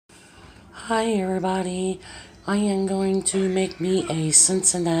Hi everybody, I am going to make me a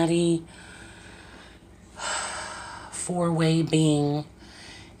Cincinnati four-way bean,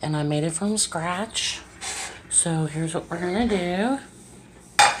 and I made it from scratch. So here's what we're gonna do.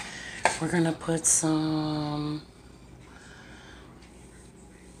 We're gonna put some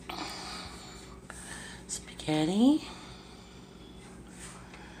spaghetti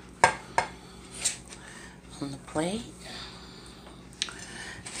on the plate,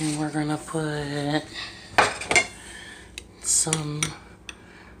 and we're gonna put some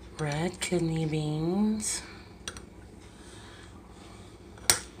red kidney beans,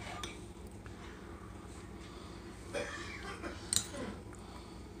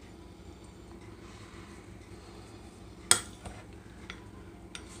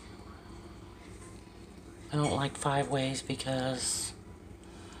 I don't like 5 ways because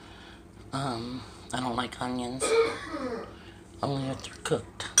I don't like onions, only if they're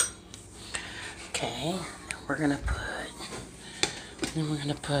cooked. Okay, we're gonna put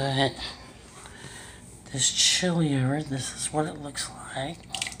this chili over it. This is what it looks like.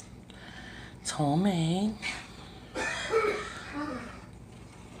 It's homemade. Right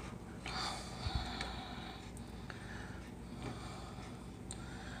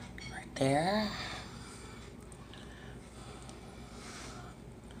there.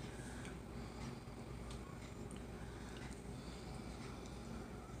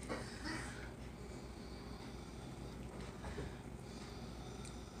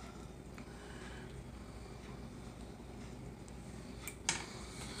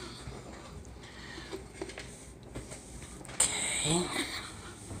 Okay.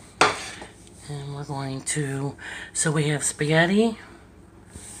 And we're going to, so we have spaghetti,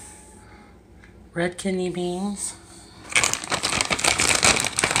 red kidney beans,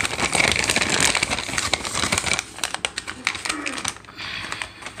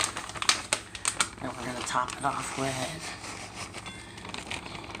 and we're going to top it off with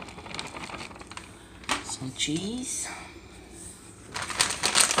some cheese.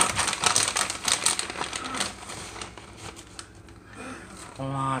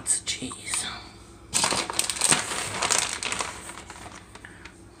 Lots of cheese.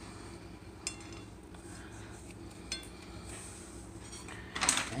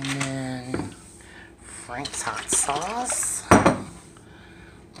 And then Frank's hot sauce.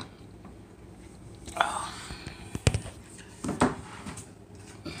 Oh.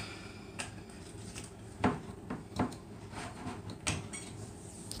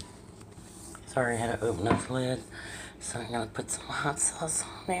 Sorry, I had to open up the lid. So I'm going to put some hot sauce on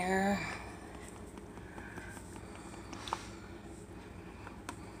there.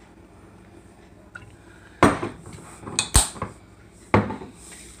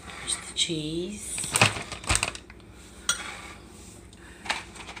 Here's the cheese.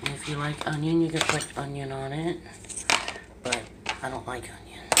 And if you like onion, you can put onion on it. But I don't like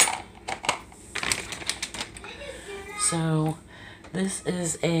onion. So this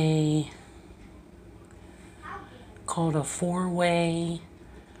is called a four-way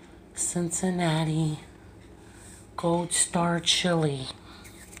Cincinnati Gold Star chili.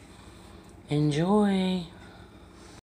 Enjoy.